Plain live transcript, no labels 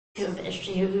who have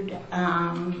issued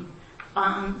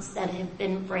bonds that have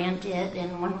been branded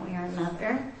in one way or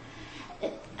another.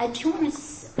 I do want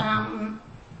to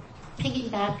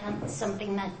piggyback on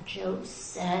something that Joe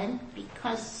said,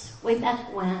 because way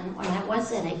back when I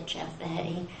was at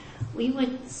HFA, we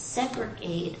would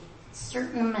segregate a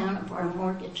certain amount of our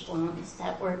mortgage loans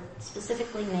that were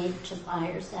specifically made to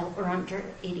buyers that were under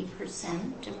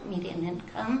 80% of median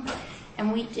income.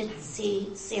 And we did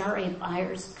see CRA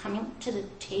buyers coming to the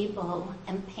table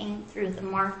and paying through the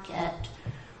market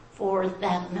for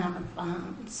that amount of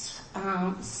bonds.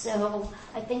 So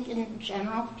I think in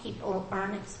general, people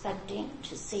aren't expecting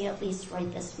to see, at least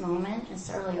right this moment,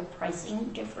 necessarily a pricing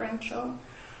differential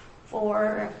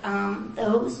for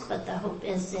those, but the hope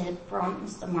is it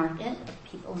broadens the market of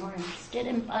people who are interested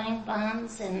in buying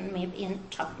bonds, and maybe in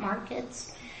tough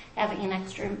markets, having an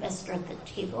extra investor at the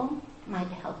table might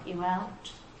help you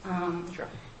out. Sure.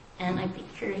 And I'd be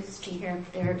curious to hear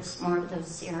if there's more of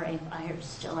those CRA buyers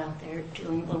still out there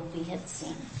doing what we had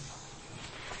seen.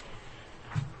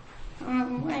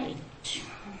 Right.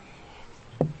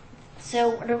 So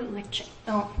what are we watching?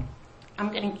 Oh,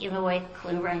 I'm going to give away a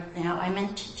clue right now. I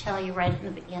meant to tell you right in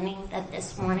the beginning that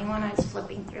this morning when I was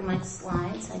flipping through my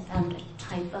slides, I found a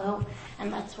typo,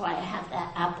 and that's why I have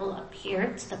that apple up here.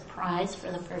 It's the prize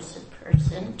for the first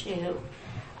person to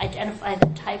identify the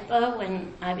typo,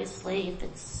 and obviously if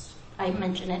I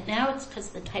mention it now, it's because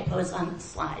the typo is on the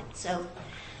slide. So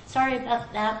sorry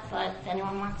about that, but if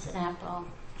anyone wants an apple,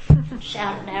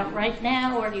 shout it out right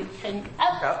now, or you can...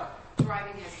 Oh,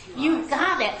 you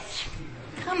got it.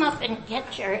 Come up and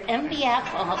get your empty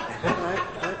apple.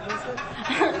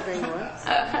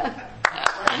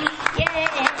 Yay!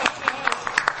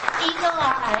 Eagle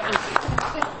eye.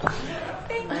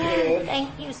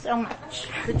 Thank you so much.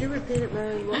 Could you repeat it,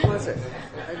 Mary? What was it?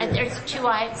 There's two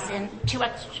eyes and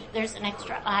there's an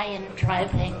extra eye in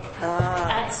driving.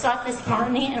 I saw it this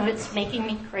morning and it's making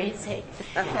me crazy.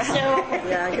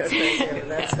 Yeah, I go crazy over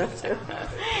that stuff too.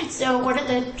 So what are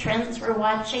the trends we're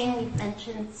watching? We've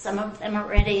mentioned some of them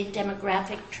already.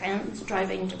 Demographic trends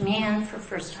driving demand for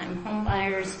first-time home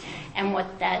buyers, and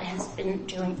what that has been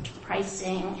doing to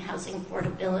pricing, housing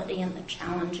affordability, and the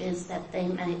challenges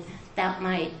that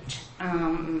might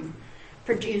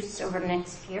produce over the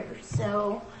next year.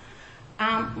 So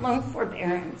loan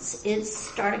forbearance is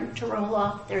starting to roll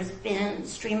off. There's been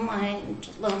streamlined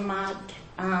loan mod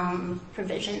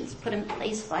provisions put in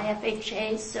place by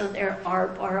FHA, so there are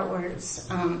borrowers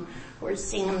who are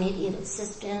seeing immediate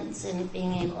assistance and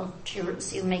being able to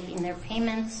resume making their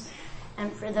payments.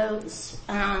 And for those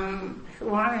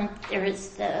who aren't, there is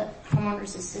the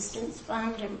Homeowners Assistance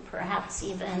Fund and perhaps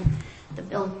even the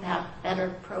Build Back Better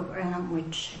program,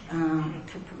 which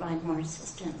could provide more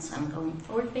assistance on a going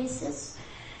forward basis.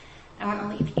 I want to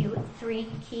leave you with 3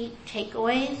 key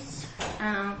takeaways.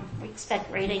 We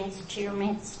expect ratings to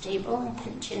remain stable and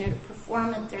continue to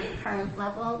perform at their current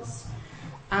levels.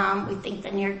 We think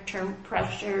the near-term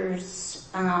pressures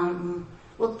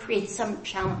will create some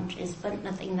challenges, but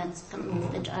nothing that's going to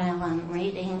move the dial on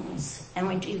ratings. And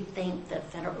we do think that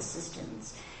federal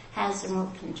assistance has and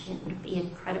will continue to be a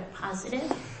credit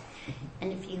positive.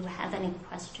 And if you have any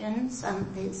questions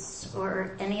on this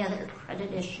or any other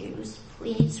credit issues,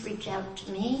 please reach out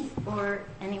to me or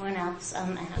anyone else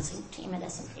on the housing team at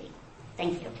S&P.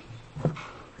 Thank you.